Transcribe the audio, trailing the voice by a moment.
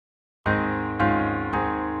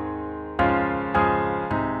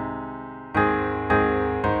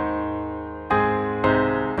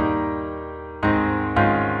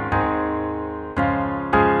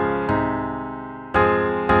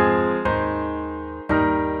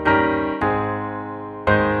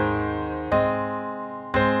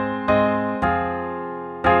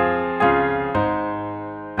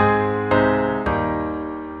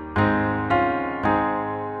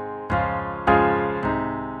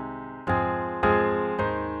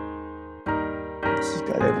He's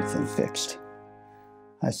got everything fixed.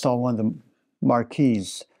 I saw one of the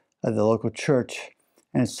marquees of the local church,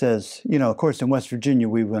 and it says, you know, of course, in West Virginia,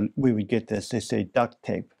 we would get this. They say duct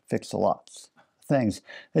tape fixed a lot of things.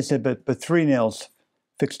 They said, but 3 nails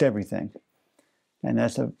fixed everything. And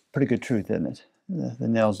that's a pretty good truth, isn't it? The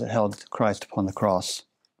nails that held Christ upon the cross.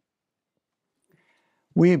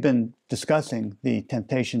 We've been discussing the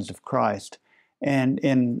temptations of Christ. And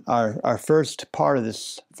in our first part of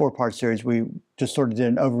this 4-part series, we just sort of did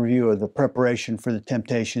an overview of the preparation for the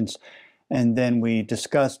temptations. And then we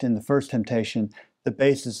discussed in the first temptation the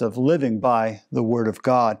basis of living by the Word of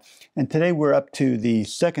God. And today we're up to the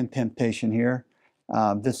second temptation here.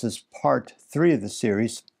 This is part 3 of the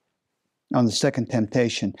series on the second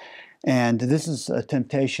temptation. And this is a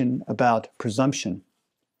temptation about presumption.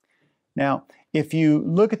 Now, if you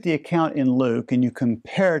look at the account in Luke and you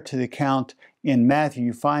compare it to the account in Matthew,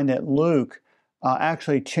 you find that Luke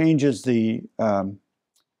actually changes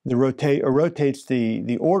rotates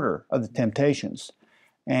the order of the temptations.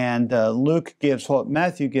 And Luke gives what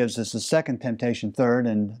Matthew gives us the second temptation third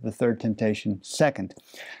and the third temptation second.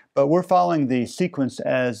 But we're following the sequence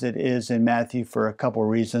as it is in Matthew for a couple of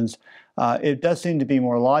reasons. It does seem to be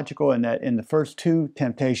more logical in that in the first 2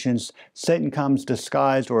 temptations, Satan comes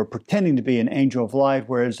disguised or pretending to be an angel of light,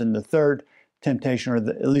 whereas in the third temptation, or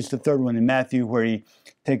at least the third one in Matthew, where he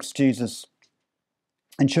takes Jesus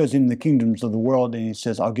and shows him the kingdoms of the world, and he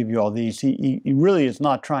says, I'll give you all these. He really is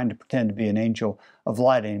not trying to pretend to be an angel of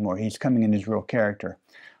light anymore. He's coming in his real character.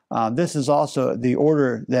 This is also the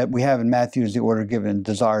order that we have in Matthew is the order given in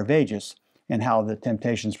Desire of Ages and how the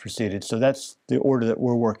temptations proceeded. So that's the order that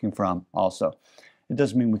we're working from also. It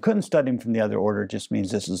doesn't mean we couldn't study them from the other order. It just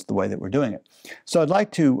means this is the way that we're doing it. So I'd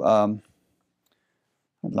like to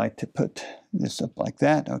put this up like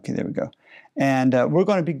that. Okay, there we go. And we're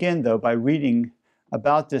going to begin, though, by reading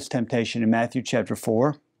about this temptation in Matthew chapter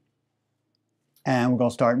 4. And we're going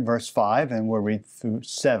to start in verse 5, and we'll read through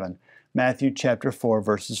 7. Matthew chapter 4,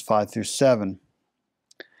 verses 5 through 7.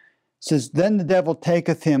 It says, Then the devil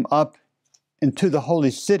taketh him up into the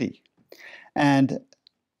holy city, and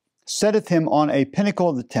setteth him on a pinnacle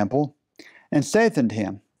of the temple, and saith unto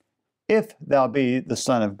him, If thou be the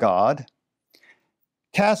Son of God,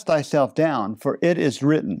 cast thyself down, for it is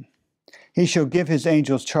written, He shall give his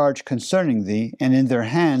angels charge concerning thee, and in their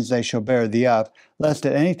hands they shall bear thee up, lest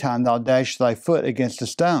at any time thou dash thy foot against a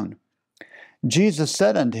stone. Jesus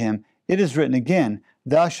said unto him, It is written again,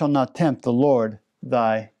 Thou shalt not tempt the Lord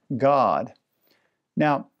thy God.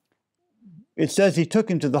 Now, it says he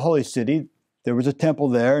took him to the holy city. There was a temple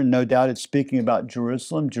there, and no doubt it's speaking about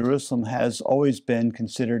Jerusalem. Jerusalem has always been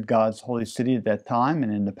considered God's holy city at that time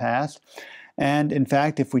and in the past. And in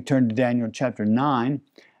fact, if we turn to Daniel chapter 9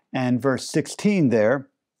 and verse 16 there,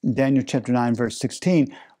 Daniel chapter 9, verse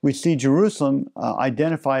 16, we see Jerusalem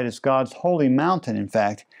identified as God's holy mountain, in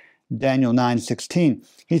fact, Daniel 9:16.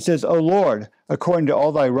 He says, O Lord, according to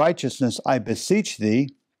all thy righteousness, I beseech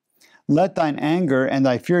thee, let thine anger and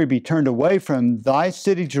thy fury be turned away from thy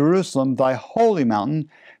city Jerusalem, thy holy mountain,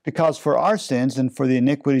 because for our sins and for the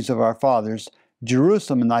iniquities of our fathers,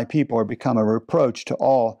 Jerusalem and thy people are become a reproach to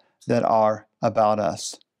all that are about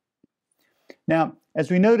us. Now,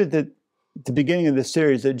 as we noted at the beginning of this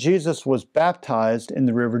series, that Jesus was baptized in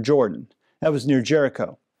the River Jordan. That was near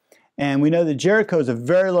Jericho. And we know that Jericho is a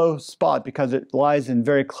very low spot because it lies in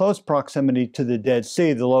very close proximity to the Dead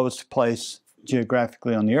Sea, the lowest place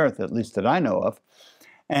geographically on the earth, at least that I know of.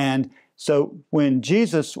 And so when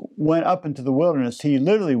Jesus went up into the wilderness, he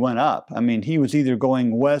literally went up. I mean, he was either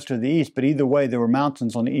going west or the east, but either way, there were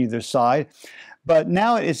mountains on either side. But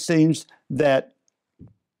now it seems that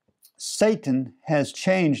Satan has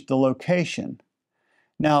changed the location.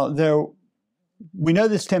 Now, we know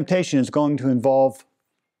this temptation is going to involve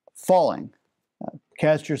falling.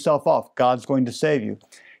 Cast yourself off. God's going to save you.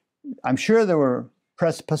 I'm sure there were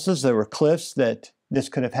precipices, there were cliffs that this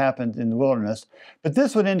could have happened in the wilderness, but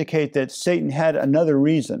this would indicate that Satan had another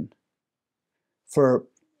reason for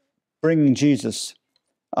bringing Jesus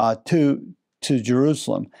to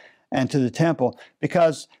Jerusalem and to the temple,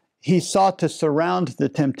 because he sought to surround the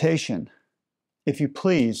temptation, if you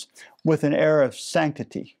please, with an air of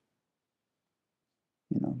sanctity,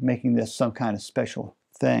 making this some kind of special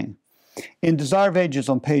thing. In Desire of Ages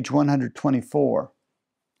on page 124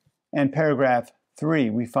 and paragraph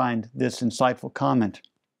 3, we find this insightful comment.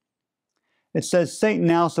 It says, Satan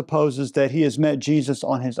now supposes that he has met Jesus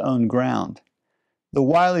on his own ground. The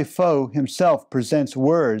wily foe himself presents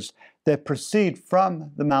words that proceed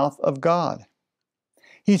from the mouth of God.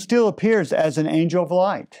 He still appears as an angel of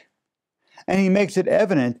light, and he makes it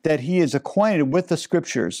evident that he is acquainted with the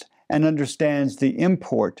Scriptures and understands the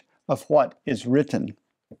import of what is written.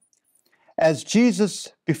 As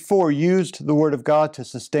Jesus before used the Word of God to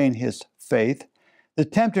sustain his faith, the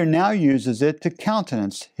tempter now uses it to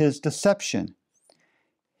countenance his deception.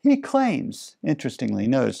 He claims, interestingly,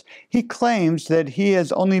 notice, he claims that he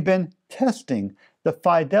has only been testing the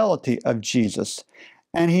fidelity of Jesus,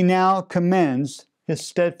 and he now commends his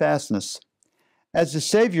steadfastness. As the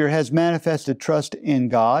Savior has manifested trust in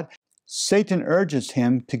God, Satan urges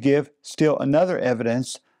him to give still another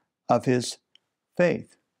evidence of his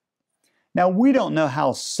faith. Now, we don't know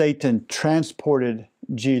how Satan transported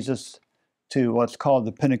Jesus to what's called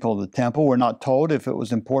the pinnacle of the temple. We're not told. If it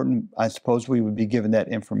was important, I suppose we would be given that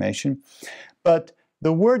information. But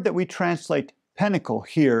the word that we translate pinnacle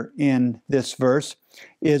here in this verse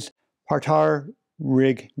is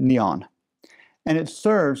partarignion, and it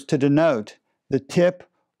serves to denote the tip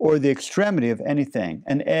or the extremity of anything,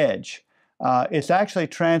 an edge. It's actually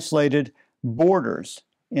translated borders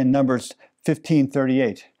in Numbers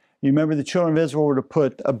 15:38. You remember the children of Israel were to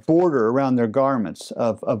put a border around their garments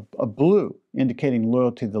of blue, indicating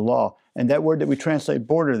loyalty to the law. And that word that we translate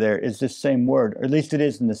border there is this same word, or at least it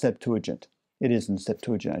is in the Septuagint. It is in the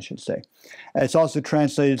Septuagint, I should say. It's also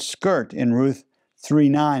translated skirt in Ruth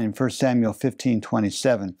 3:9 and 1 Samuel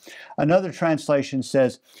 15:27. Another translation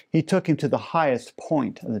says, he took him to the highest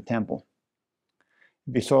point of the temple.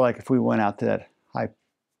 It'd be sort of like if we went out to that high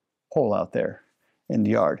pole out there in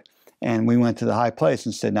the yard, and we went to the high place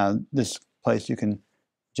and said, now this place you can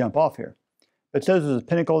jump off here. But it says it was the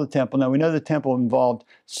pinnacle of the temple. Now we know the temple involved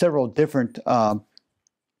several different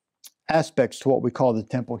aspects to what we call the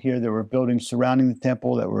temple here. There were buildings surrounding the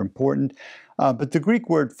temple that were important. But the Greek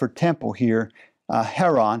word for temple here,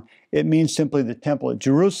 heron, it means simply the temple at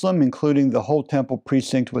Jerusalem, including the whole temple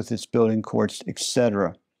precinct with its building courts,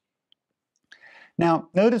 etc. Now,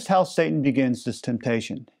 notice how Satan begins this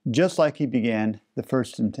temptation, just like he began the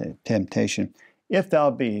first temptation, if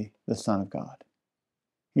thou be the Son of God.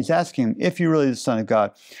 He's asking him, if you're really the Son of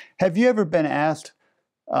God. Have you ever been asked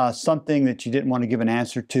something that you didn't want to give an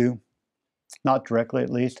answer to? Not directly,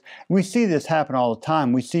 at least. We see this happen all the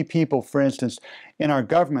time. We see people, for instance, in our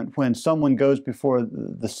government, when someone goes before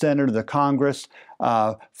the Senate or the Congress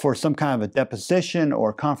for some kind of a deposition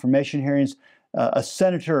or confirmation hearings, a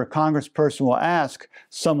senator or congressperson will ask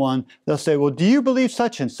someone, they'll say, well, do you believe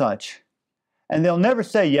such and such? And they'll never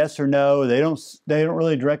say yes or no. They don't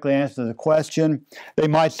really directly answer the question. They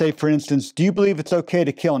might say, for instance, do you believe it's okay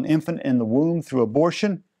to kill an infant in the womb through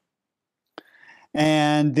abortion?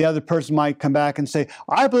 And the other person might come back and say,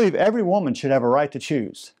 I believe every woman should have a right to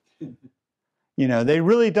choose. You know, they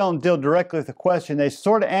really don't deal directly with the question. They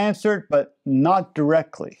sort of answer it, but not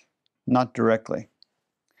directly. Not directly.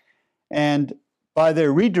 And by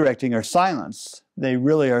their redirecting or silence, they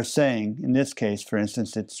really are saying, in this case, for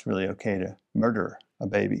instance, it's really okay to murder a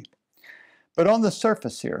baby. But on the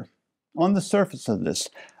surface here, on the surface of this,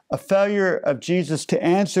 a failure of Jesus to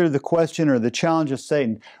answer the question or the challenge of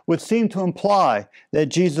Satan would seem to imply that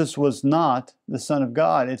Jesus was not the Son of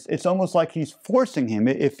God. It's almost like he's forcing him.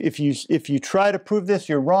 If you try to prove this,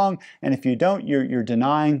 you're wrong, and if you don't, you're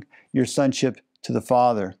denying your sonship to the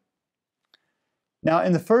Father. Now,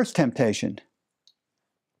 in the first temptation,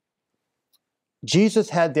 Jesus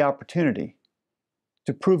had the opportunity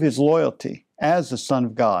to prove his loyalty as the Son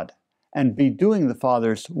of God and be doing the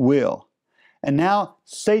Father's will. And now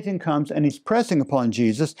Satan comes and he's pressing upon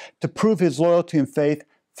Jesus to prove his loyalty and faith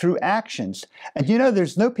through actions. And you know,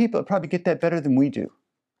 there's no people that probably get that better than we do.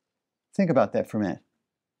 Think about that for a minute.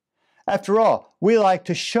 After all, we like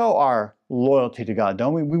to show our loyalty to God,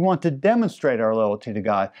 don't we? We want to demonstrate our loyalty to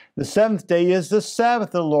God. The seventh day is the Sabbath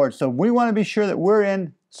of the Lord, so we want to be sure that we're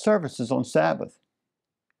in services on Sabbath.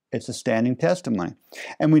 It's a standing testimony.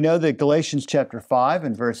 And we know that Galatians chapter 5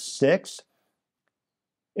 and verse 6,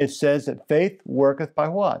 it says that faith worketh by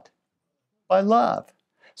what? By love.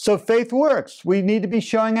 So faith works. We need to be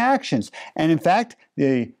showing actions. And in fact,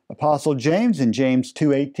 the Apostle James in James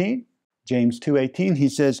 2:18, he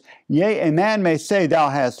says, yea, a man may say, thou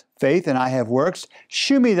hast faith, and I have works.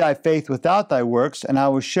 Shew me thy faith without thy works, and I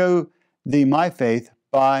will show thee my faith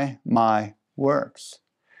by my works.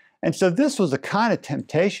 And so this was a kind of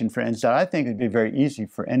temptation, friends, that I think would be very easy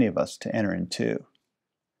for any of us to enter into.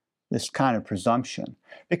 This kind of presumption.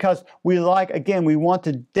 Because we want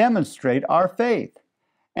to demonstrate our faith.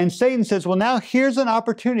 And Satan says, well, now here's an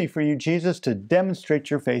opportunity for you, Jesus, to demonstrate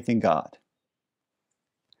your faith in God.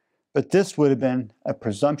 But this would have been a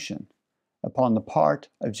presumption upon the part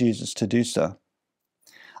of Jesus to do so.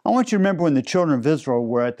 I want you to remember when the children of Israel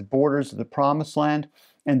were at the borders of the Promised Land,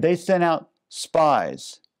 and they sent out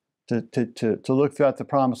spies to look throughout the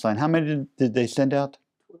Promised Land. How many did they send out?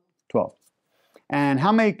 12. And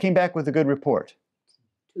how many came back with a good report?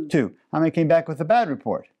 2. How many came back with a bad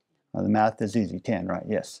report? Well, the math is easy. 10, right?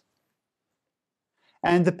 Yes.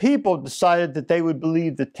 And the people decided that they would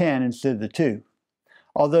believe the 10 instead of the 2.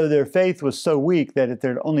 Although their faith was so weak that if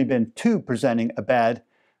there had only been 2 presenting a bad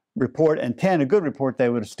report and 10 a good report, they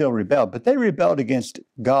would have still rebelled. But they rebelled against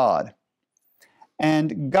God.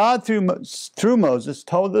 And God, through Moses,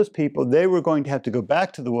 told those people they were going to have to go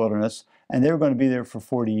back to the wilderness, and they were going to be there for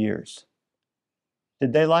 40 years.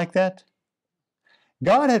 Did they like that?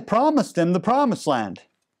 God had promised them the promised land.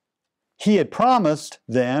 He had promised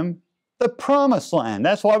them the promised land.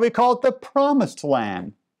 That's why we call it the promised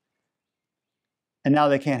land. And now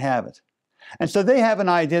they can't have it. And so they have an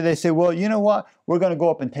idea. They say, well, you know what? We're going to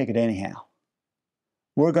go up and take it anyhow.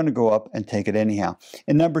 We're going to go up and take it anyhow.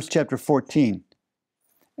 In Numbers chapter 14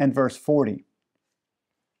 and verse 40.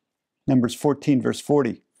 Numbers 14, verse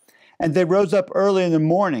 40. And they rose up early in the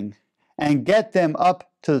morning and get them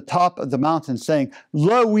up to the top of the mountain, saying,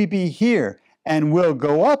 Lo, we be here, and will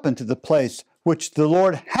go up into the place which the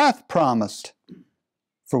Lord hath promised,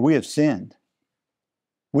 for we have sinned.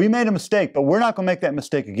 We made a mistake, but we're not going to make that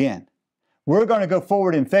mistake again. We're going to go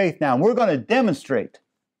forward in faith now, and we're going to demonstrate.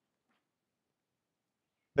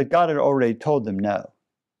 But God had already told them no.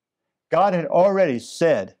 God had already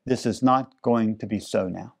said this is not going to be so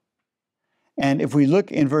now. And if we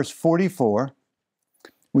look in verse 44,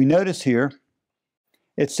 we notice here,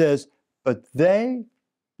 it says, but they,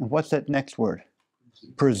 and what's that next word?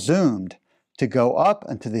 Presumed to go up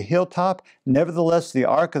unto the hilltop. Nevertheless, the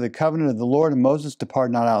ark of the covenant of the Lord and Moses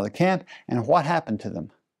departed not out of the camp. And what happened to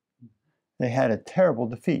them? They had a terrible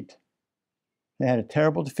defeat. They had a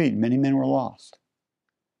terrible defeat. Many men were lost.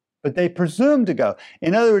 But they presumed to go.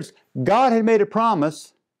 In other words, God had made a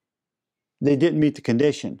promise. They didn't meet the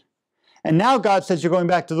condition. And now God says you're going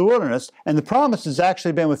back to the wilderness, and the promise has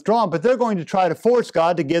actually been withdrawn, but they're going to try to force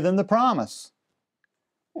God to give them the promise.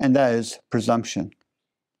 And that is presumption.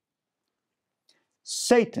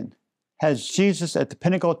 Satan has Jesus at the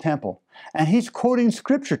pinnacle temple, and he's quoting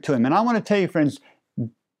Scripture to him. And I want to tell you, friends,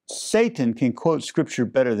 Satan can quote Scripture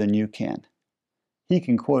better than you can. He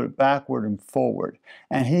can quote it backward and forward.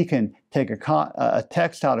 And he can take a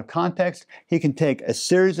text out of context. He can take a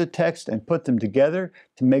series of texts and put them together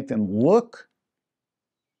to make them look,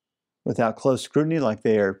 without close scrutiny, like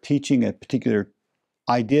they are teaching a particular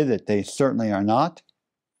idea that they certainly are not.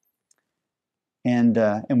 And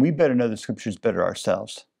we better know the Scriptures better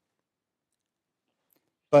ourselves.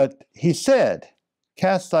 But he said,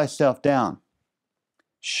 cast thyself down.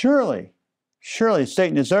 Surely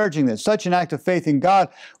Satan is urging that such an act of faith in God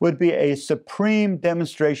would be a supreme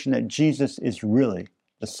demonstration that Jesus is really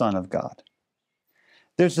the Son of God.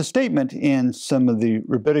 There's a statement in some of the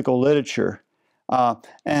rabbinical literature,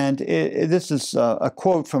 and this is a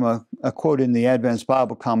quote from a quote in the Advanced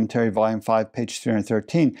Bible Commentary, Volume 5, page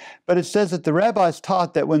 313. But it says that the rabbis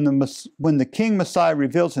taught that when the King Messiah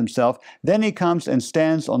reveals himself, then he comes and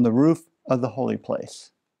stands on the roof of the holy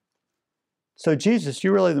place. So Jesus,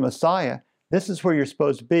 you're really the Messiah. This is where you're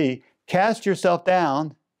supposed to be. Cast yourself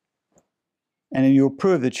down, and then you'll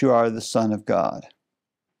prove that you are the Son of God.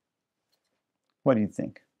 What do you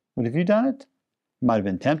think? Would have you done it? You might have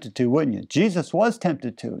been tempted to, wouldn't you? Jesus was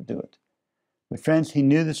tempted to do it. But friends, he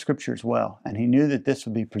knew the Scriptures well, and he knew that this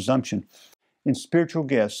would be presumption. In Spiritual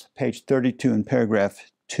Gifts, page 32 in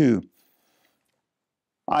paragraph 2,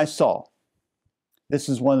 I saw. This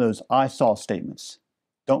is one of those I saw statements.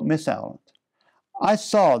 Don't miss out on it. I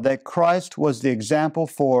saw that Christ was the example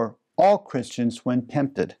for all Christians when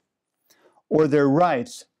tempted, or their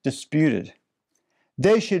rights disputed.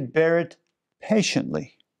 They should bear it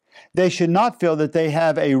patiently. They should not feel that they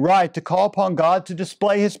have a right to call upon God to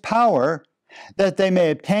display His power, that they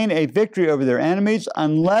may obtain a victory over their enemies,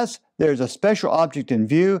 unless there is a special object in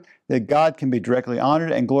view that God can be directly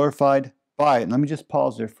honored and glorified by it. And let me just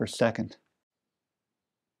pause there for a second.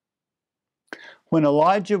 When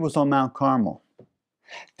Elijah was on Mount Carmel,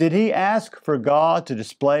 did he ask for God to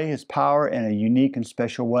display His power in a unique and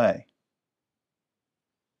special way?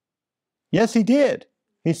 Yes, he did.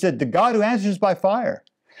 He said, the God who answers by fire.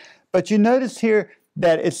 But you notice here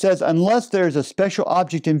that it says, unless there is a special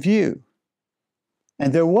object in view.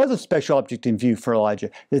 And there was a special object in view for Elijah,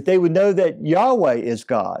 that they would know that Yahweh is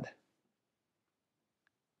God.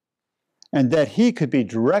 And that He could be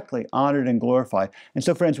directly honored and glorified. And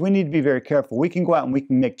so, friends, we need to be very careful. We can go out and we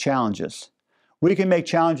can make challenges. We can make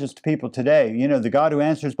challenges to people today. You know, the God who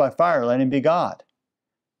answers by fire, let Him be God.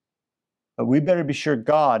 But we better be sure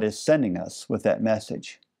God is sending us with that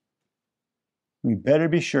message. We better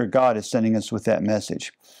be sure God is sending us with that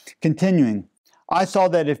message. Continuing, I saw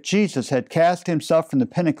that if Jesus had cast himself from the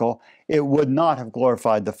pinnacle, it would not have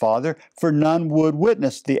glorified the Father, for none would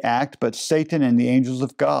witness the act but Satan and the angels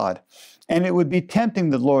of God. And it would be tempting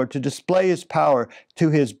the Lord to display his power to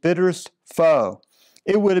his bitterest foe.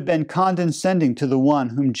 It would have been condescending to the one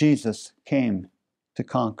whom Jesus came to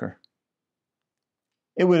conquer.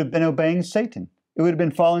 It would have been obeying Satan. It would have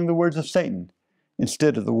been following the words of Satan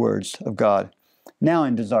instead of the words of God. Now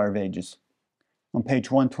in Desire of Ages, on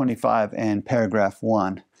page 125 and paragraph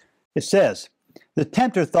 1, it says, the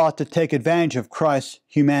tempter thought to take advantage of Christ's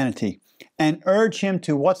humanity and urge him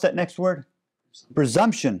to, what's that next word?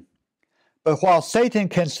 Presumption. But while Satan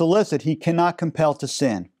can solicit, he cannot compel to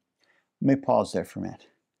sin. Let me pause there for a minute.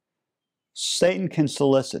 Satan can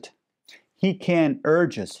solicit. He can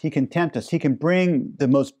urge us. He can tempt us. He can bring the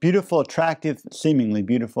most beautiful, attractive, seemingly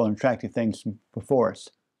beautiful and attractive things before us.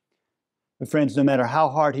 But friends, no matter how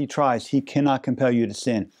hard he tries, he cannot compel you to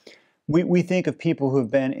sin. We think of people who have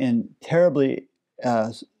been in terribly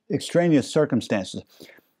extraneous circumstances.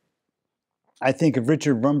 I think of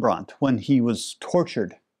Richard Rembrandt when he was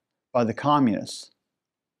tortured by the communists,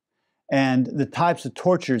 and the types of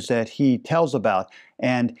tortures that he tells about.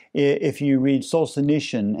 And if you read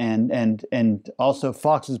Solzhenitsyn and also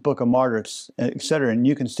Fox's Book of Martyrs, etc., and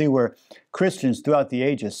you can see where Christians throughout the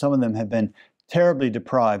ages, some of them have been terribly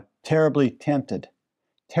deprived, terribly tempted,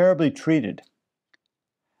 terribly treated.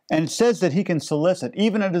 And it says that he can solicit,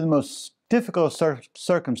 even under the most difficult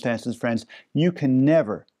circumstances, friends, you can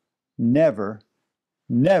never, never,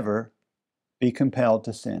 never be compelled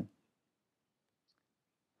to sin.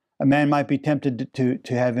 A man might be tempted to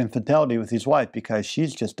have infidelity with his wife because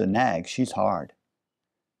she's just a nag, she's hard.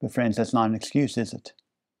 But friends, that's not an excuse, is it?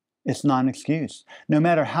 It's not an excuse. No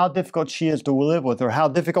matter how difficult she is to live with or how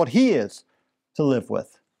difficult he is to live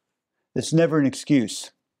with, it's never an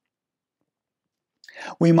excuse.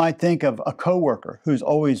 We might think of a coworker who's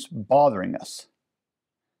always bothering us,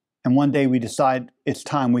 and one day we decide it's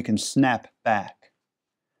time we can snap back.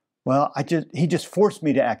 Well, he just forced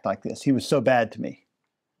me to act like this. He was so bad to me.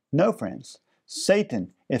 No, friends.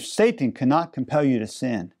 If Satan cannot compel you to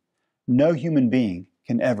sin, no human being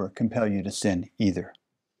can ever compel you to sin either.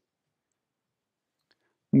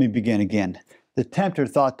 Let me begin again. The tempter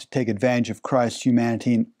thought to take advantage of Christ's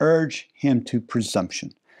humanity and urge him to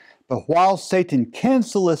presumption. But while Satan can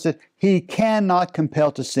solicit, he cannot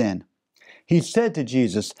compel to sin. He said to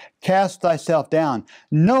Jesus, cast thyself down,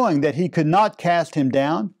 knowing that he could not cast him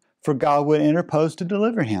down, for God would interpose to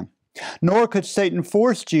deliver him. Nor could Satan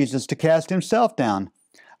force Jesus to cast himself down.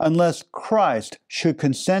 Unless Christ should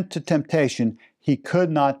consent to temptation, he could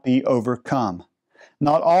not be overcome.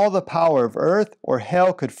 Not all the power of earth or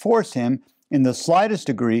hell could force him in the slightest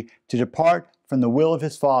degree to depart from the will of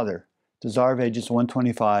his Father. Desire of Ages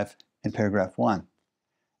 125 in paragraph 1.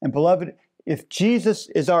 And beloved, if Jesus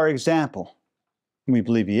is our example, and we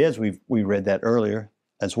believe he is, we read that earlier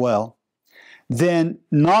as well, then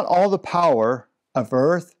not all the power of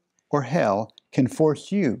earth or hell can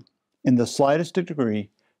force you in the slightest degree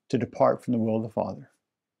to depart from the will of the Father.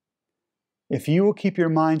 If you will keep your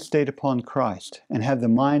mind stayed upon Christ and have the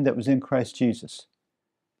mind that was in Christ Jesus,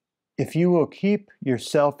 if you will keep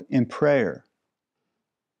yourself in prayer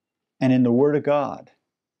and in the Word of God,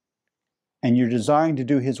 and you're desiring to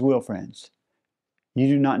do His will, friends, you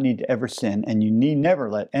do not need to ever sin, and you need never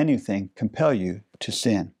let anything compel you to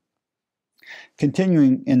sin.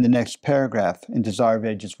 Continuing in the next paragraph, in Desire of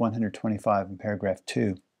Ages 125 in paragraph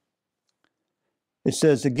 2, it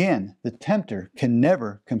says again, the tempter can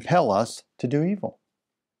never compel us to do evil.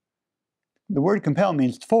 The word compel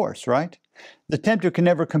means force, right? The tempter can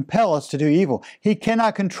never compel us to do evil. He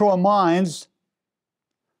cannot control minds.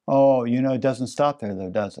 Oh, it doesn't stop there though,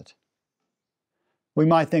 does it? We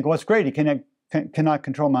might think, well, it's great, he cannot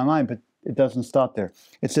control my mind, but it doesn't stop there.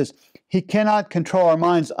 It says, he cannot control our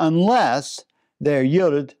minds unless they are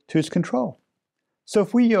yielded to his control. So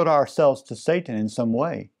if we yield ourselves to Satan in some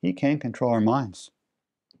way, he can control our minds.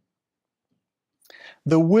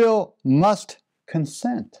 The will must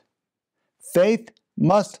consent. Faith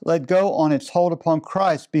must let go on its hold upon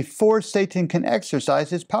Christ before Satan can exercise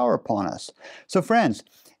his power upon us. So friends,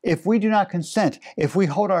 if we do not consent, if we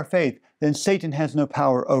hold our faith, then Satan has no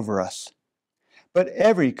power over us. But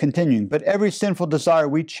every sinful desire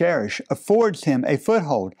we cherish affords him a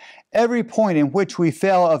foothold. Every point in which we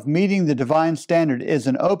fail of meeting the divine standard is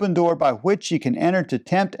an open door by which he can enter to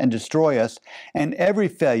tempt and destroy us, and every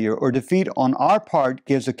failure or defeat on our part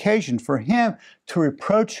gives occasion for him to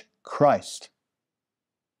reproach Christ.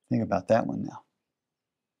 Think about that one now.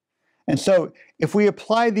 And so, if we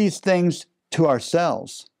apply these things to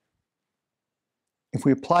ourselves,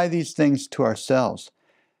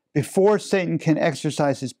 Before Satan can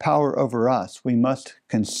exercise his power over us, we must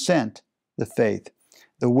consent the faith,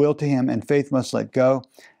 the will to him, and faith must let go.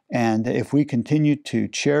 And if we continue to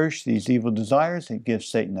cherish these evil desires, it gives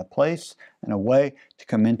Satan a place and a way to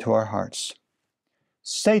come into our hearts.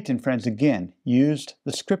 Satan, friends, again, used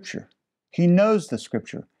the Scripture. He knows the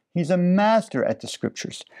Scripture. He's a master at the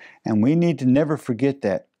Scriptures. And we need to never forget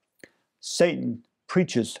that. Satan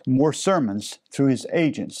preaches more sermons through his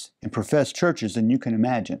agents in professed churches than you can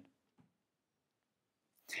imagine.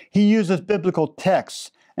 He uses biblical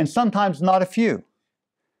texts, and sometimes not a few,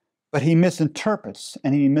 but he misinterprets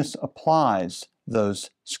and he misapplies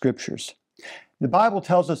those scriptures. The Bible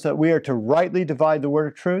tells us that we are to rightly divide the word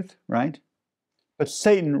of truth, right? But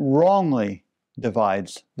Satan wrongly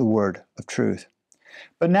divides the word of truth.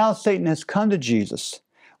 But now Satan has come to Jesus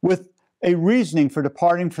with a reasoning for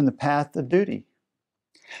departing from the path of duty.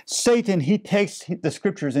 Satan, he takes the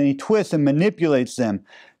scriptures and he twists and manipulates them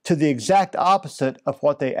to the exact opposite of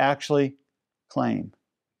what they actually claim.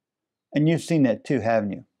 And you've seen that too,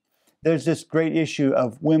 haven't you? There's this great issue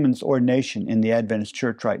of women's ordination in the Adventist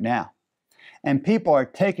church right now. And people are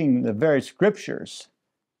taking the very scriptures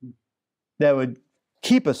that would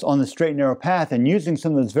keep us on the straight and narrow path and using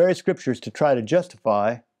some of those very scriptures to try to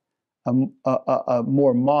justify a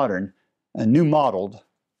more modern, a new modeled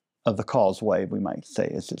of the causeway, we might say,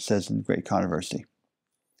 as it says in the Great Controversy.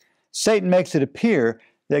 Satan makes it appear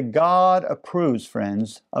that God approves,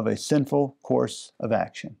 friends, of a sinful course of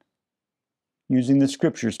action, using the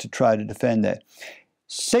scriptures to try to defend that.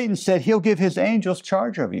 Satan said he'll give his angels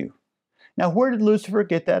charge over you. Now, where did Lucifer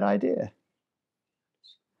get that idea?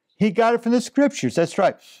 He got it from the scriptures. That's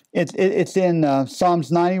right. It's in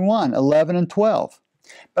Psalms 91, 11 and 12.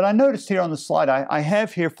 But I noticed here on the slide, I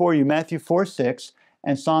have here for you Matthew 4:6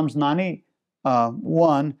 and Psalms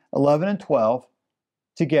 91, 11 and 12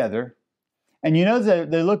 together. And you know that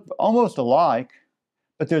they look almost alike,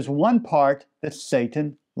 but there's one part that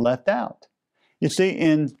Satan left out. You see,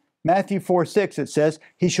 in Matthew 4:6 it says,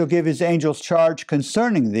 he shall give his angels charge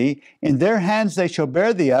concerning thee. In their hands they shall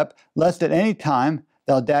bear thee up, lest at any time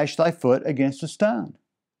thou dash thy foot against a stone.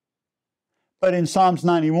 But in Psalms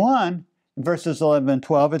 91, verses 11 and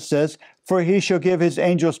 12, it says, for he shall give his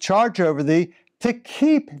angels charge over thee to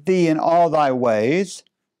keep thee in all thy ways.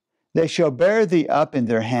 They shall bear thee up in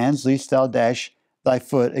their hands, lest thou dash thy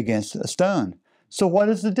foot against a stone. So what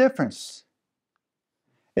is the difference?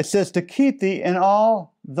 It says to keep thee in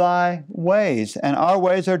all thy ways. And our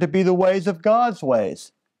ways are to be the ways of God's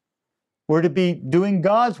ways. We're to be doing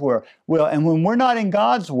God's will. And when we're not in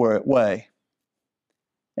God's way,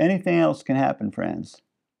 anything else can happen, friends.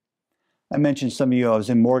 I mentioned some of you, I was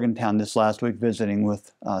in Morgantown this last week visiting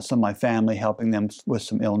with some of my family, helping them with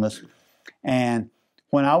some illness. And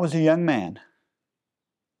when I was a young man,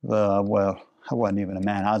 well, I wasn't even a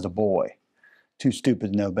man, I was a boy, too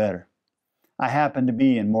stupid to know better. I happened to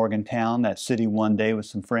be in Morgantown, that city, one day with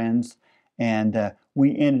some friends, and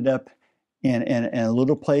we ended up in a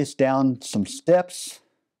little place down some steps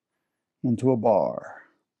into a bar.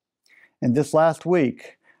 And this last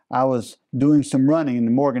week, I was doing some running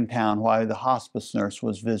in Morgantown while the hospice nurse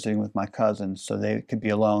was visiting with my cousins so they could be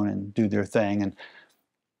alone and do their thing. And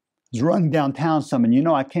I was running downtown some, and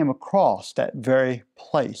I came across that very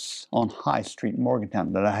place on High Street in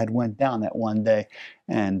Morgantown that I had went down that one day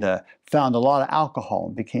and found a lot of alcohol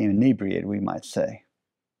and became inebriated, we might say.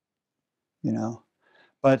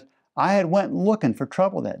 But I had went looking for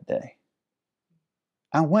trouble that day.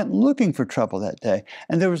 I went looking for trouble that day,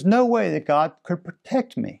 and there was no way that God could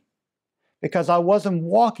protect me because I wasn't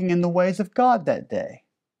walking in the ways of God that day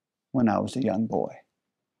when I was a young boy.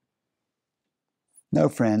 No,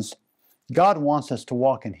 friends, God wants us to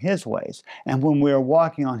walk in His ways, and when we are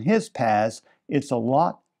walking on His paths, it's a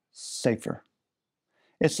lot safer.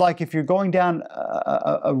 It's like if you're going down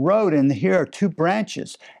a road and here are two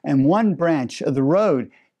branches, and one branch of the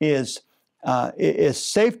road is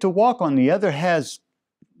safe to walk on, the other has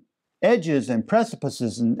edges and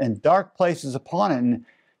precipices and dark places upon it, and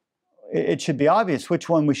it should be obvious which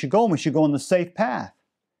one we should go on. We should go on the safe path.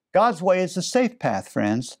 God's way is the safe path,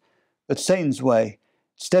 friends, but Satan's way,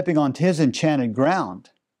 stepping onto his enchanted ground.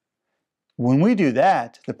 When we do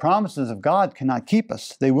that, the promises of God cannot keep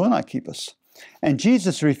us. They will not keep us. And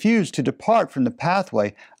Jesus refused to depart from the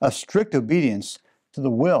pathway of strict obedience to the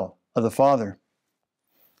will of the Father.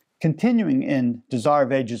 Continuing in Desire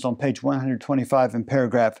of Ages on page 125 in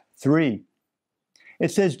paragraph 3,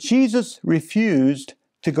 it says, Jesus refused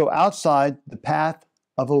to go outside the path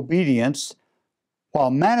of obedience.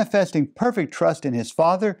 While manifesting perfect trust in His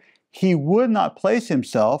Father, He would not place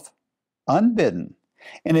Himself unbidden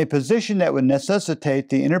in a position that would necessitate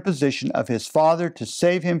the interposition of his Father to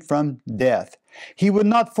save him from death. He would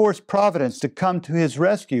not force providence to come to his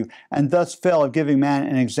rescue and thus fail of giving man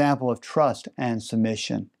an example of trust and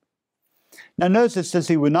submission. Now notice it says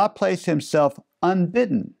he would not place himself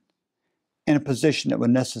unbidden in a position that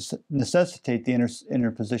would necessitate the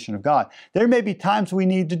interposition of God. There may be times we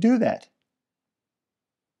need to do that.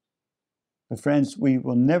 But friends, we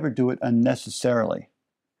will never do it unnecessarily.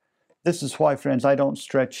 This is why, friends, I don't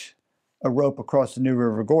stretch a rope across the New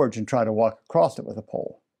River Gorge and try to walk across it with a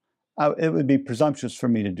pole. It would be presumptuous for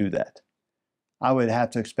me to do that. I would have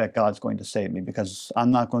to expect God's going to save me, because I'm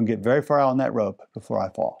not going to get very far out on that rope before I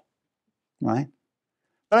fall. Right?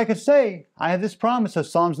 But I could say, I have this promise of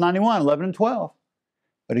Psalms 91, 11 and 12.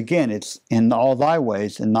 But again, it's in all thy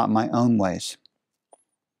ways and not my own ways.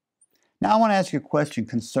 Now I want to ask you a question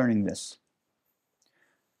concerning this.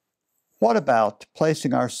 What about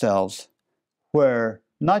placing ourselves where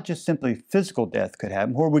not just simply physical death could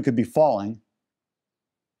happen, where we could be falling,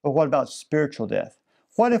 but what about spiritual death?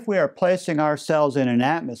 What if we are placing ourselves in an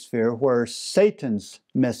atmosphere where Satan's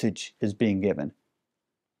message is being given?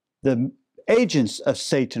 The agents of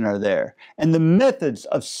Satan are there, and the methods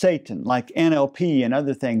of Satan, like NLP and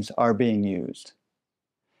other things, are being used.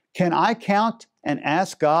 Can I count on him and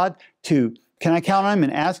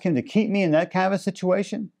ask him to keep me in that kind of a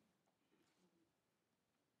situation?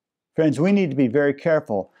 Friends, we need to be very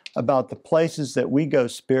careful about the places that we go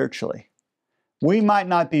spiritually. We might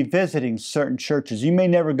not be visiting certain churches. You may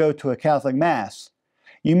never go to a Catholic Mass.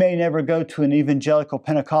 You may never go to an evangelical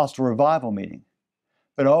Pentecostal revival meeting.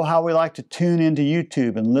 But oh, how we like to tune into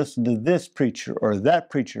YouTube and listen to this preacher or that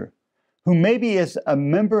preacher, who maybe is a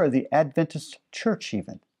member of the Adventist church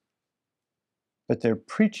even. But they're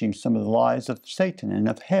preaching some of the lies of Satan and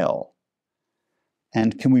of hell.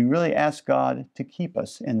 And can we really ask God to keep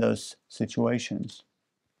us in those situations?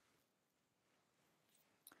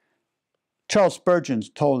 Charles Spurgeon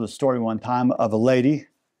told a story one time of a lady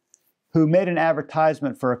who made an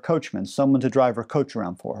advertisement for a coachman, someone to drive her coach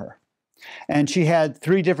around for her. And she had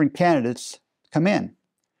 3 different candidates come in.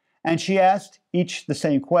 And she asked each the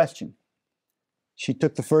same question. She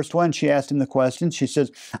took the first one, she asked him the question. She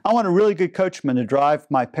says, I want a really good coachman to drive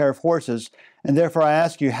my pair of horses, and therefore I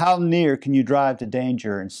ask you, how near can you drive to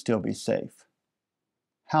danger and still be safe?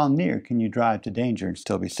 How near can you drive to danger and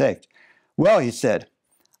still be safe? Well, he said,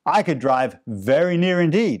 I could drive very near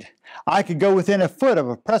indeed. I could go within a foot of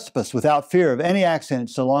a precipice without fear of any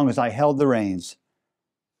accident so long as I held the reins.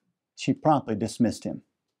 She promptly dismissed him.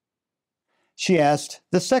 She asked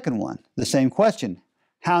the second one, the same question.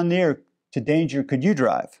 How near to danger could you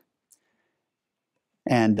drive?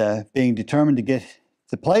 And being determined to get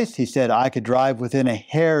the place, he said, I could drive within a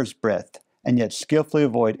hair's breadth and yet skillfully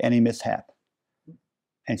avoid any mishap.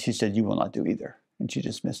 And she said, you will not do either. And she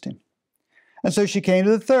dismissed him. And so she came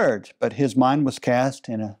to the third, but his mind was cast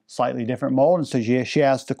in a slightly different mold. And so she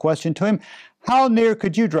asked the question to him, how near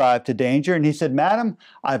could you drive to danger? And he said, Madam,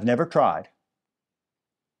 I've never tried.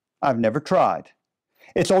 I've never tried.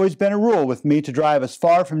 It's always been a rule with me to drive as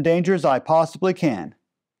far from danger as I possibly can.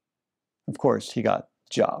 Of course, he got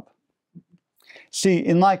the job. See,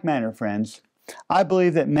 in like manner, friends, I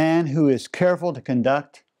believe that man who is careful to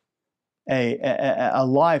conduct a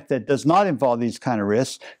life that does not involve these kind of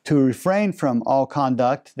risks, to refrain from all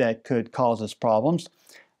conduct that could cause us problems,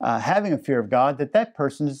 having a fear of God, that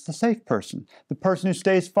person is the safe person, the person who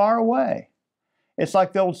stays far away. It's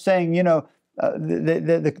like the old saying,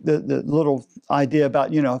 the little idea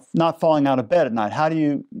about, not falling out of bed at night. How do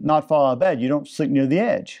you not fall out of bed? You don't sleep near the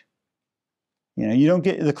edge.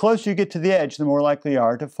 The closer you get to the edge, the more likely you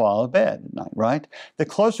are to fall out of bed at night, right? The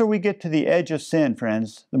closer we get to the edge of sin,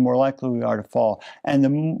 friends, the more likely we are to fall. And the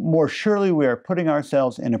more surely we are putting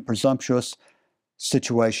ourselves in a presumptuous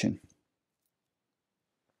situation.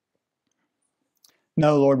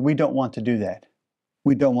 No, Lord, we don't want to do that.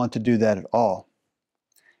 We don't want to do that at all.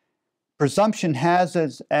 Presumption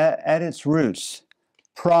has at its roots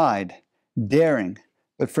pride, daring.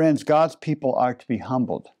 But friends, God's people are to be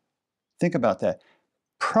humbled. Think about that.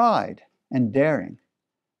 Pride and daring,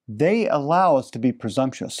 they allow us to be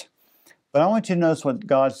presumptuous. But I want you to notice what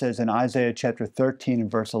God says in Isaiah chapter 13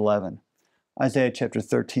 and verse 11. Isaiah chapter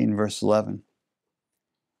 13, verse 11.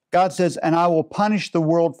 God says, and I will punish the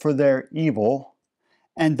world for their evil,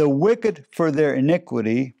 and the wicked for their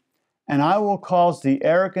iniquity, and I will cause the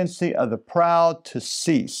arrogancy of the proud to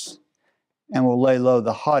cease, and will lay low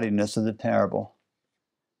the haughtiness of the terrible.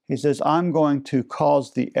 He says, I'm going to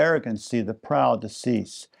cause the arrogancy of the proud to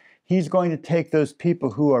cease. He's going to take those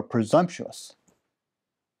people who are presumptuous,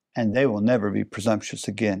 and they will never be presumptuous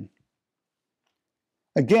again.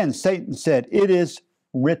 Again, Satan said, it is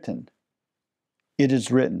written. It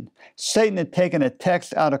is written. Satan had taken a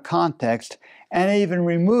text out of context and even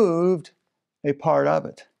removed a part of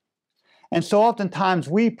it. And so oftentimes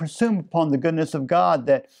we presume upon the goodness of God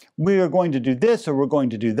that we are going to do this or we're going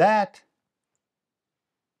to do that.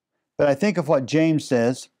 But I think of what James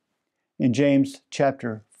says in James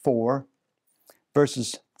chapter 4,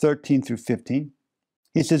 verses 13 through 15.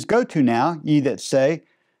 He says, "Go to now, ye that say,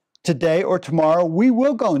 today or tomorrow we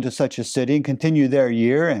will go into such a city and continue there a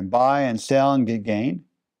year and buy and sell and get gain.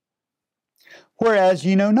 Whereas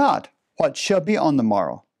ye know not what shall be on the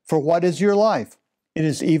morrow. For what is your life? It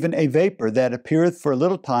is even a vapor that appeareth for a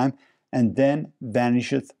little time and then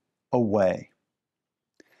vanisheth away.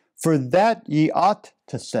 For that ye ought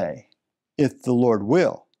to say, if the Lord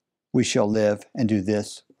will, we shall live and do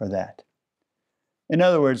this or that." In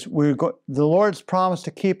other words, the Lord's promised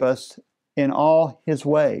to keep us in all His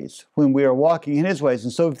ways when we are walking in His ways.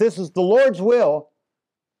 And so if this is the Lord's will,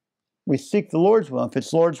 we seek the Lord's will. If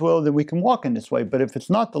it's Lord's will, then we can walk in this way. But if it's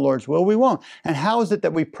not the Lord's will, we won't. And how is it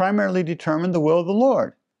that we primarily determine the will of the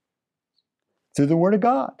Lord? Through the Word of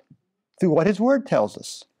God, through what His Word tells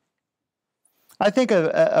us. I think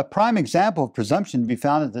a prime example of presumption to be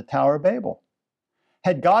found at the Tower of Babel.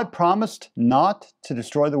 Had God promised not to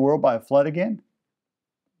destroy the world by a flood again?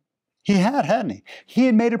 He had, hadn't He? He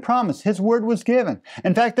had made a promise. His word was given.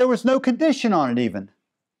 In fact, there was no condition on it even.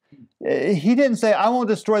 He didn't say, I won't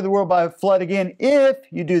destroy the world by a flood again if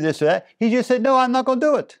you do this or that. He just said, no, I'm not going to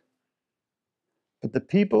do it. But the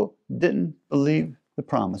people didn't believe the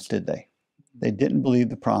promise, did they? They didn't believe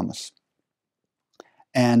the promise.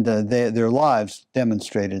 And their lives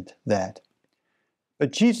demonstrated that.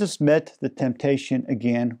 But Jesus met the temptation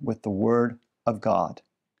again with the Word of God.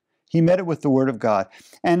 He met it with the Word of God.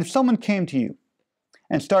 And if someone came to you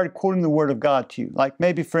and started quoting the Word of God to you, like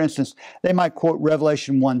maybe, for instance, they might quote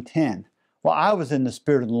Revelation 1:10. Well, I was in the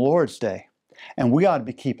Spirit of the Lord's day, and we ought to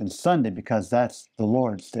be keeping Sunday because that's the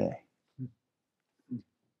Lord's day.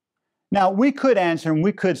 Now, we could answer and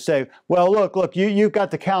we could say, well, look, you've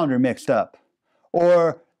got the calendar mixed up.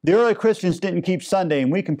 Or the early Christians didn't keep Sunday,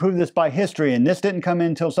 and we can prove this by history, and this didn't come in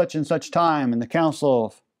until such and such time, and the Council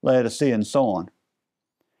of Laodicea, and so on.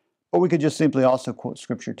 But we could just simply also quote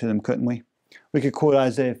Scripture to them, couldn't we? We could quote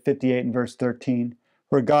Isaiah 58 and verse 13,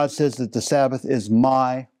 where God says that the Sabbath is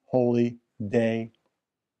my holy day.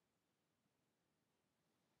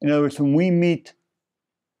 In other words, when we meet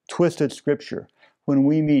twisted Scripture, when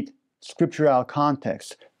we meet Scripture out of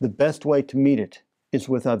context, the best way to meet it is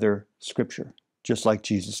with other Scripture, just like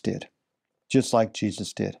Jesus did. Just like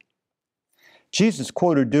Jesus did. Jesus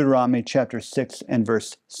quoted Deuteronomy chapter 6 and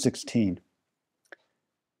verse 16.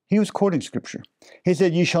 He was quoting Scripture. He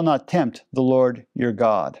said, "You shall not tempt the Lord your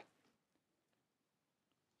God."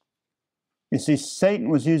 You see, Satan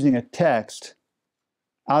was using a text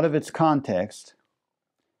out of its context,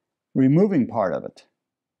 removing part of it.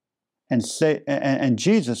 And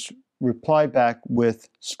Jesus replied back with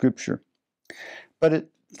Scripture. But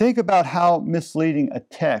think about how misleading a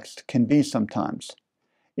text can be sometimes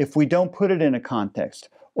if we don't put it in a context,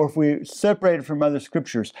 or if we separate it from other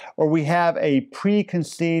Scriptures, or we have a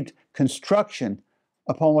preconceived construction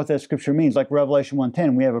upon what that Scripture means, like Revelation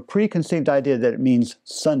 1:10. We have a preconceived idea that it means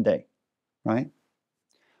Sunday, right?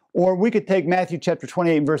 Or we could take Matthew chapter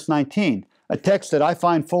 28 verse 19, a text that I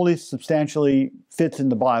find fully substantially fits in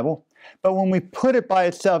the Bible, but when we put it by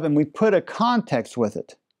itself and we put a context with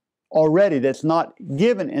it already that's not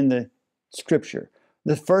given in the Scripture,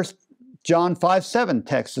 the first John 5:7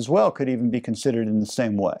 text as well could even be considered in the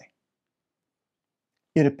same way.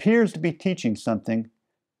 It appears to be teaching something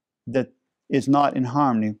that is not in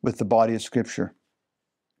harmony with the body of Scripture.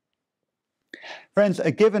 Friends,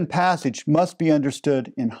 a given passage must be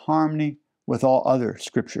understood in harmony with all other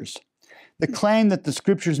Scriptures. The claim that the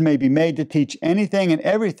Scriptures may be made to teach anything and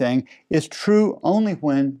everything is true only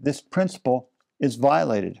when this principle is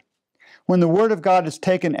violated. When the Word of God is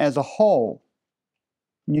taken as a whole,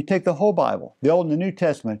 and you take the whole Bible, the Old and the New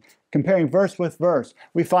Testament, comparing verse with verse,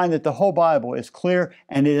 we find that the whole Bible is clear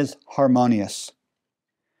and it is harmonious.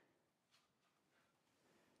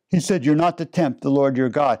 He said, you're not to tempt the Lord your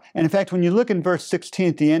God. And in fact, when you look in verse 16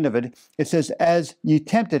 at the end of it, it says, as ye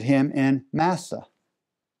tempted him in Massah.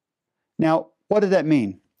 Now, what did that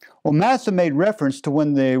mean? Well, Massah made reference to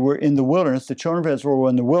when they were in the wilderness, the children of Israel were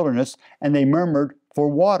in the wilderness, and they murmured for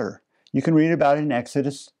water. You can read about it in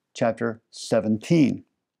Exodus chapter 17.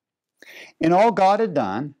 In all God had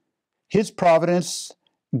done, His providence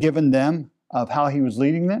given them of how He was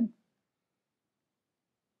leading them.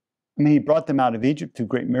 I mean, He brought them out of Egypt through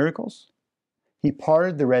great miracles. He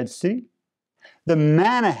parted the Red Sea. The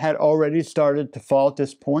manna had already started to fall at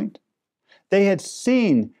this point. They had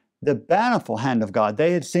seen the bountiful hand of God.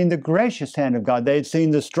 They had seen the gracious hand of God. They had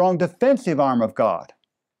seen the strong defensive arm of God.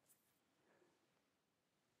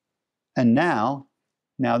 And now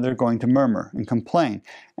they're going to murmur and complain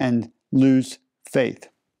and lose faith.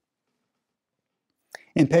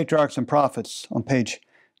 In Patriarchs and Prophets, on page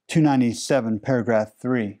 297, paragraph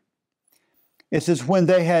 3, it says, when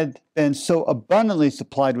they had been so abundantly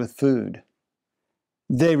supplied with food,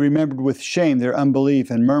 they remembered with shame their unbelief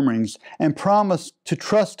and murmurings and promised to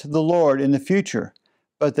trust the Lord in the future.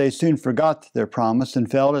 But they soon forgot their promise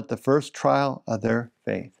and failed at the first trial of their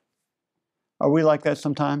faith. Are we like that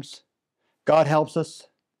sometimes? God helps us.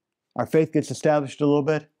 Our faith gets established a little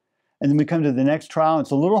bit. And then we come to the next trial. And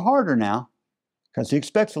it's a little harder now because He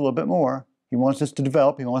expects a little bit more. He wants us to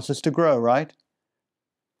develop. He wants us to grow, right?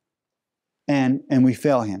 And we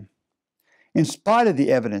fail Him. In spite of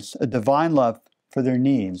the evidence of divine love for their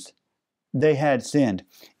needs, they had sinned.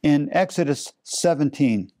 In Exodus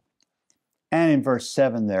 17 and in verse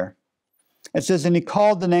 7 there, it says, and he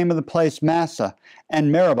called the name of the place Massah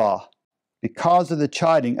and Meribah because of the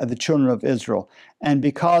chiding of the children of Israel, and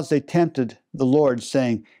because they tempted the Lord,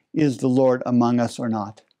 saying, is the Lord among us or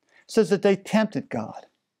not? It says that they tempted God.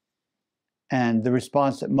 And the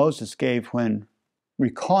response that Moses gave when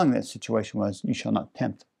recalling that situation was, you shall not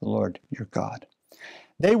tempt the Lord your God.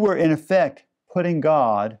 They were, in effect, putting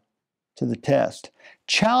God to the test,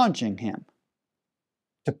 challenging Him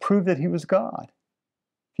to prove that He was God.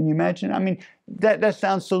 Can you imagine? I mean, that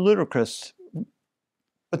sounds so ludicrous,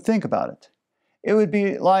 but think about it. It would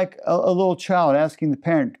be like a little child asking the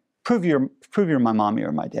parent, prove you're my mommy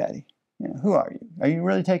or my daddy. You know, who are you? Are you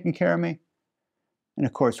really taking care of me? And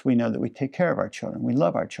of course, we know that we take care of our children. We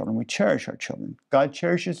love our children. We cherish our children. God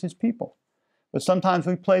cherishes His people. But sometimes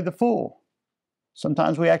we play the fool.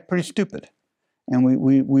 Sometimes we act pretty stupid. And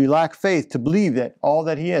we lack faith to believe that all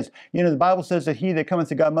that He is. You know, the Bible says that he that cometh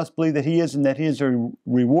to God must believe that He is, and that He is a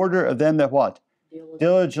rewarder of them that what?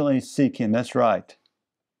 Diligently seek Him. That's right.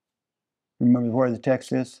 Remember where the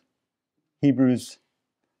text is? Hebrews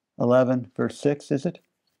 11, verse 6, is it?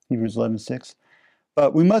 Hebrews 11, 6.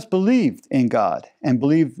 But we must believe in God and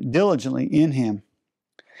believe diligently in Him.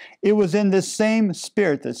 It was in this same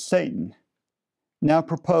spirit that Satan now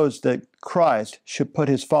proposed that Christ should put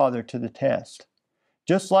His Father to the test.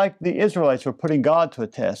 Just like the Israelites were putting God to a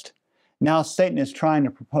test, now Satan is trying to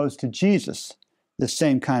propose to Jesus the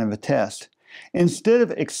same kind of a test. Instead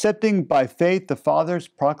of accepting by faith the Father's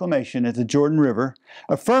proclamation at the Jordan River,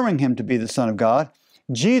 affirming Him to be the Son of God,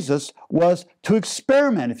 Jesus was to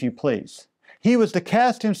experiment, if you please. He was to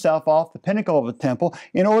cast Himself off the pinnacle of the temple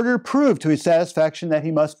in order to prove to His satisfaction that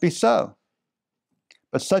He must be so.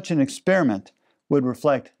 But such an experiment would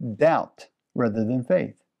reflect doubt rather than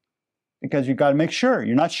faith. Because you've got to make sure.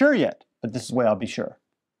 You're not sure yet, but this is the way I'll be sure.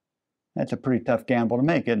 That's a pretty tough gamble to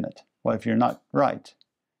make, isn't it? What if you're not right?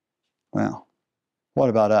 Well, what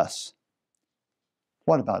about us?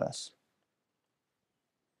 What about us?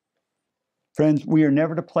 Friends, we are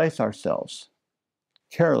never to place ourselves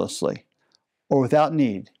carelessly or without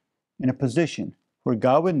need in a position where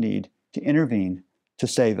God would need to intervene to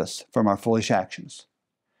save us from our foolish actions.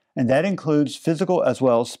 And that includes physical as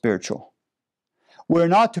well as spiritual. We are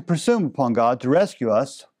not to presume upon God to rescue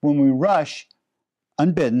us when we rush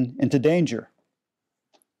unbidden into danger.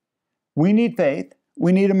 We need faith.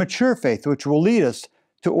 We need a mature faith which will lead us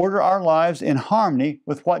to order our lives in harmony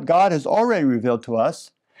with what God has already revealed to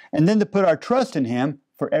us, and then to put our trust in Him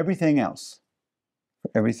for everything else.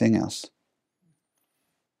 For everything else.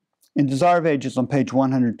 In Desire of Ages on page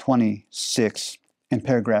 126 in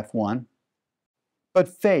paragraph 1, but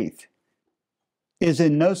faith is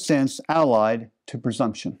in no sense allied to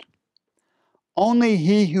presumption. Only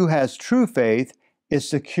he who has true faith is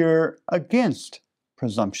secure against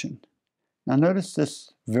presumption. Now notice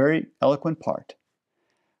this very eloquent part.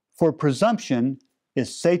 For presumption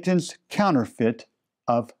is Satan's counterfeit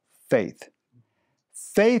of faith.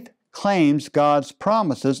 Faith claims God's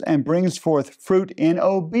promises and brings forth fruit in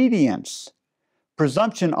obedience.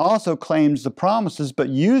 Presumption also claims the promises but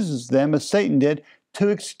uses them, as Satan did, to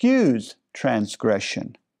excuse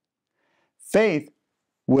transgression. Faith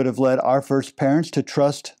would have led our first parents to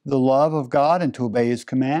trust the love of God and to obey His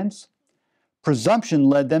commands. Presumption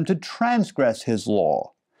led them to transgress His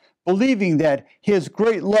law, believing that His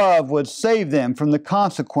great love would save them from the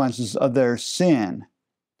consequences of their sin.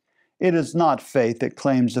 It is not faith that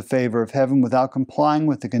claims the favor of heaven without complying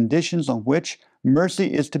with the conditions on which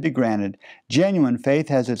mercy is to be granted. Genuine faith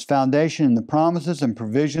has its foundation in the promises and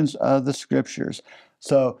provisions of the Scriptures.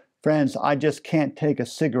 So, friends, I just can't take a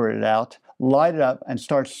cigarette out, light it up, and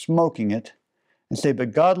start smoking it and say,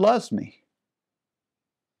 but God loves me.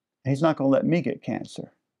 He's not going to let me get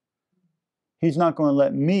cancer. He's not going to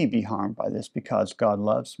let me be harmed by this because God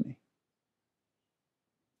loves me.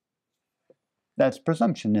 That's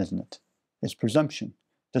presumption, isn't it? It's presumption.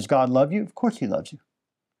 Does God love you? Of course He loves you.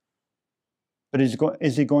 But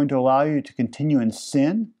is He going to allow you to continue in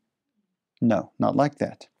sin? No, not like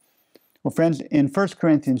that. Well, friends, in 1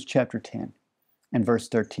 Corinthians chapter 10 and verse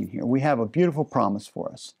 13 here, we have a beautiful promise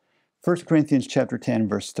for us. 1 Corinthians chapter 10,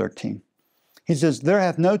 verse 13. He says, there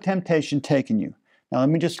hath no temptation taken you. Now let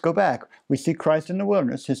me just go back. We see Christ in the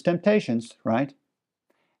wilderness, His temptations, right?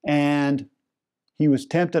 And He was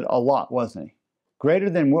tempted a lot, wasn't He? Greater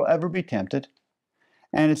than we'll ever be tempted.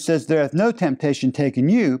 And it says, there hath no temptation taken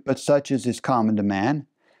you, but such as is common to man.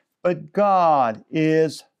 But God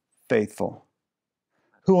is faithful,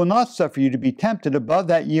 who will not suffer you to be tempted above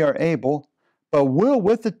that ye are able, but will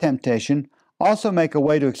with the temptation also make a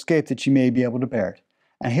way to escape that ye may be able to bear it.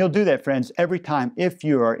 And He'll do that, friends, every time if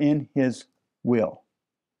you are in His will.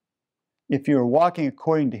 If you are walking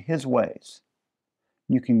according to His ways,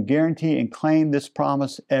 you can guarantee and claim this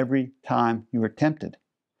promise every time you are tempted.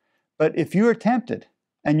 But if you are tempted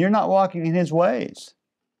and you're not walking in His ways,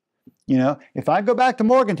 you know, if I go back to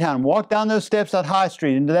Morgantown and walk down those steps out High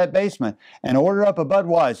Street into that basement and order up a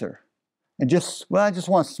Budweiser and I just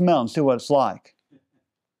want to smell and see what it's like,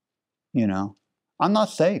 you know, I'm not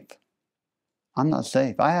safe. I'm not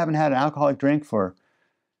safe. I haven't had an alcoholic drink for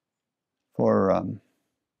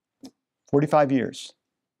 45 years,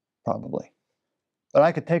 probably. But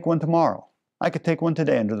I could take one tomorrow. I could take one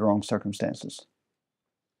today under the wrong circumstances.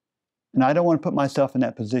 And I don't want to put myself in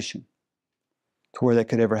that position to where that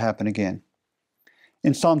could ever happen again.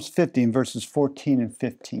 In Psalms 50, in verses 14 and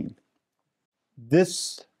 15,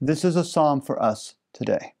 this is a psalm for us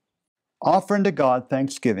today. Offer unto God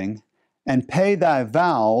thanksgiving, and pay thy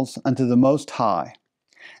vows unto the Most High,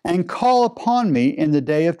 and call upon me in the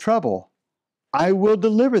day of trouble. I will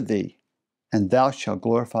deliver thee, and thou shalt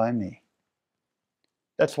glorify me.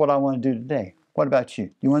 That's what I want to do today. What about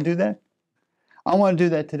you? You want to do that? I want to do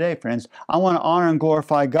that today, friends. I want to honor and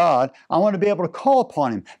glorify God. I want to be able to call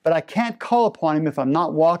upon Him. But I can't call upon Him if I'm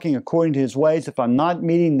not walking according to His ways, if I'm not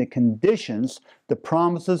meeting the conditions the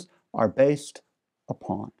promises are based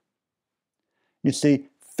upon. You see,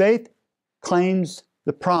 faith claims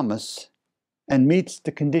the promise and meets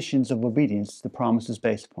the conditions of obedience the promise is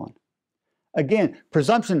based upon. Again,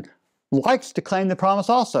 presumption likes to claim the promise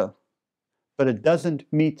also, but it doesn't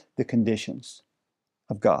meet the conditions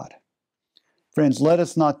of God. Friends, let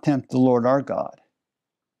us not tempt the Lord our God.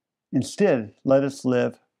 Instead, let us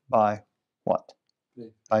live by what?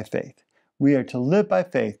 Faith. By faith. We are to live by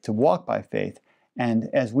faith, to walk by faith, and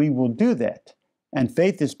as we will do that, and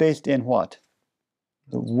faith is based in what?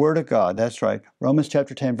 The Word of God. That's right. Romans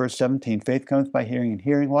chapter 10, verse 17. Faith cometh by hearing, and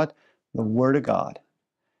hearing what? The Word of God.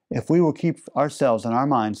 If we will keep ourselves and our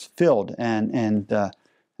minds filled and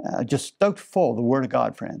just stoked full of the Word of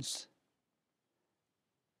God, friends,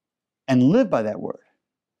 and live by that Word,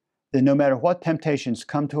 then no matter what temptations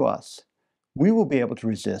come to us, we will be able to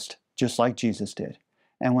resist just like Jesus did.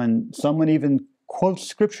 And when someone even quotes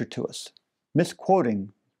Scripture to us,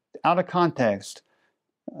 misquoting, out of context,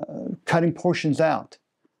 cutting portions out,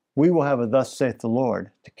 we will have a thus saith the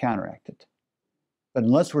Lord to counteract it. But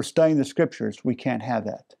unless we're studying the Scriptures, we can't have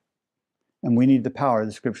that. And we need the power of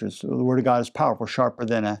the Scriptures. The Word of God is powerful, sharper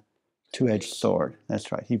than a two-edged sword.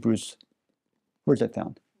 That's right. Hebrews, where's that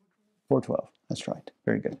found? 4:12. That's right.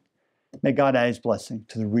 Very good. May God add His blessing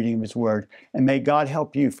to the reading of His Word. And may God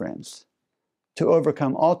help you, friends, to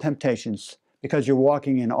overcome all temptations because you're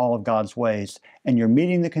walking in all of God's ways and you're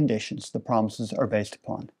meeting the conditions the promises are based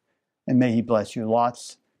upon. And may He bless you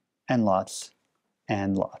lots and lots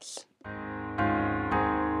and lots.